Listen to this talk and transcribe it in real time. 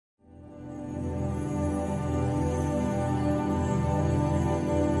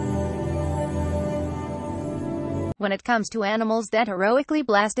When it comes to animals that heroically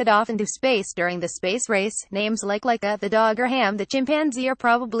blasted off into space during the space race, names like Laika the dog or Ham the chimpanzee are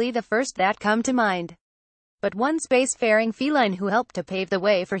probably the first that come to mind. But one spacefaring feline who helped to pave the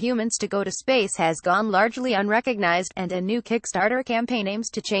way for humans to go to space has gone largely unrecognized, and a new Kickstarter campaign aims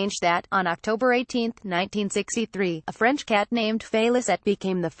to change that. On October 18, 1963, a French cat named Félicette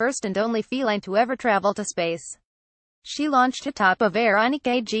became the first and only feline to ever travel to space. She launched atop a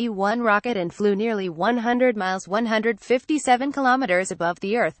heroically G-1 rocket and flew nearly 100 miles 157 kilometers above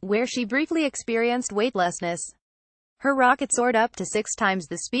the Earth, where she briefly experienced weightlessness. Her rocket soared up to 6 times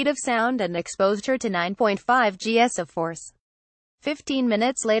the speed of sound and exposed her to 9.5 gs of force. 15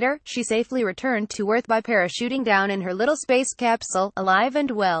 minutes later, she safely returned to Earth by parachuting down in her little space capsule, alive and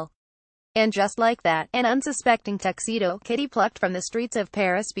well. And just like that, an unsuspecting tuxedo kitty plucked from the streets of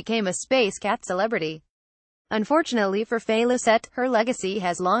Paris became a space cat celebrity. Unfortunately for Félicette, her legacy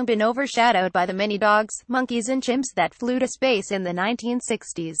has long been overshadowed by the many dogs, monkeys and chimps that flew to space in the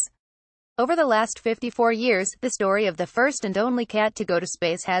 1960s. Over the last 54 years, the story of the first and only cat to go to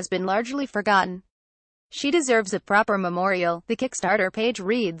space has been largely forgotten. She deserves a proper memorial, the Kickstarter page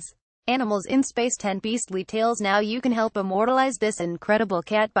reads. Animals in Space 10 Beastly Tales. Now you can help immortalize this incredible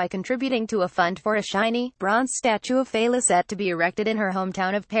cat by contributing to a fund for a shiny, bronze statue of Félicette to be erected in her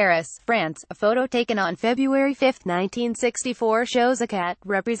hometown of Paris, France. A photo taken on February 5, 1964 shows a cat,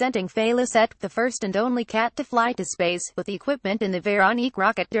 representing Félicette, the first and only cat to fly to space, with equipment in the Véronique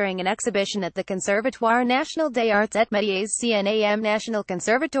rocket during an exhibition at the Conservatoire National des Arts et Métiers CNAM National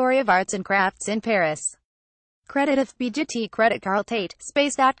Conservatory of Arts and Crafts in Paris. Credit of BGT Credit Carl Tate,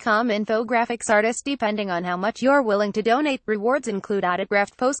 Space.com Infographics Artist. Depending on how much you're willing to donate, rewards include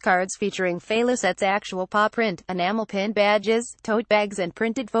autographed postcards featuring Félicette's actual paw print, enamel pin badges, tote bags and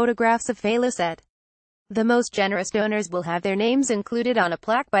printed photographs of Félicette. The most generous donors will have their names included on a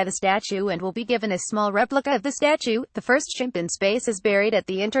plaque by the statue and will be given a small replica of the statue. The first chimp in space is buried at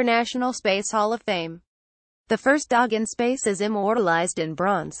the International Space Hall of Fame. The first dog in space is immortalized in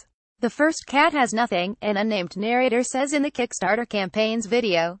bronze. The first cat has nothing, an unnamed narrator says in the Kickstarter campaign's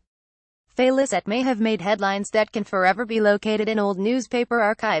video. Félicette may have made headlines that can forever be located in old newspaper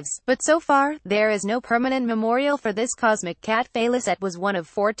archives, but so far, there is no permanent memorial for this cosmic cat. Félicette was one of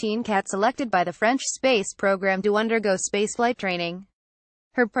 14 cats selected by the French space program to undergo spaceflight training.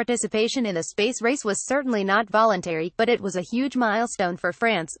 Her participation in the space race was certainly not voluntary, but it was a huge milestone for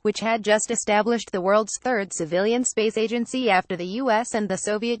France, which had just established the world's third civilian space agency after the US and the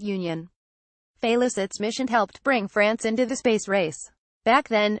Soviet Union. Félicette's mission helped bring France into the space race. Back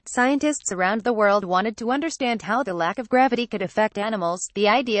then, scientists around the world wanted to understand how the lack of gravity could affect animals, the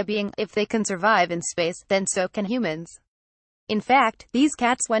idea being, if they can survive in space, then so can humans. In fact, these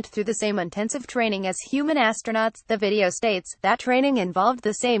cats went through the same intensive training as human astronauts. The video states that training involved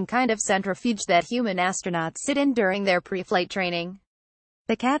the same kind of centrifuge that human astronauts sit in during their pre-flight training.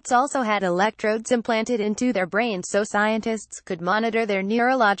 The cats also had electrodes implanted into their brains so scientists could monitor their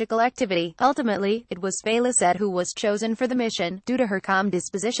neurological activity. Ultimately, it was Félicette who was chosen for the mission, due to her calm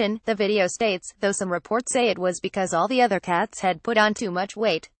disposition, the video states, though some reports say it was because all the other cats had put on too much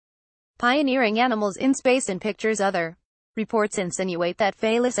weight. Pioneering animals in space in pictures. Other reports insinuate that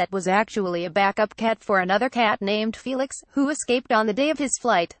Félicette was actually a backup cat for another cat named Felix, who escaped on the day of his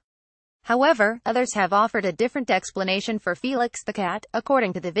flight. However, others have offered a different explanation for Felix the cat.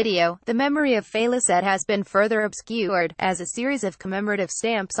 According to the video, the memory of Félicette has been further obscured, as a series of commemorative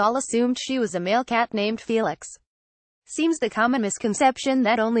stamps all assumed she was a male cat named Felix. Seems the common misconception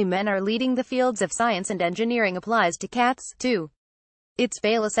that only men are leading the fields of science and engineering applies to cats, too. It's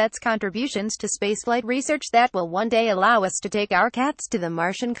Félicette's contributions to spaceflight research that will one day allow us to take our cats to the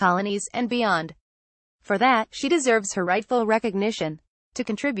Martian colonies and beyond. For that, she deserves her rightful recognition. To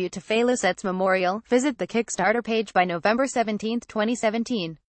contribute to Félicette's memorial, visit the Kickstarter page by November 17,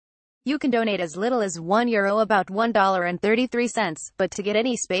 2017. You can donate as little as €1, about $1.33, but to get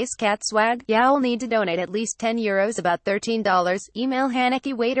any Space Cat swag, you'll need to donate at least €10, about $13. Email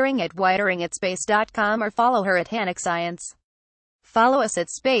hannicky@watering@space.com or follow her at hannickscience. Follow us at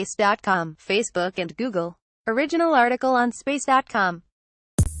space.com, Facebook and Google. Original article on space.com.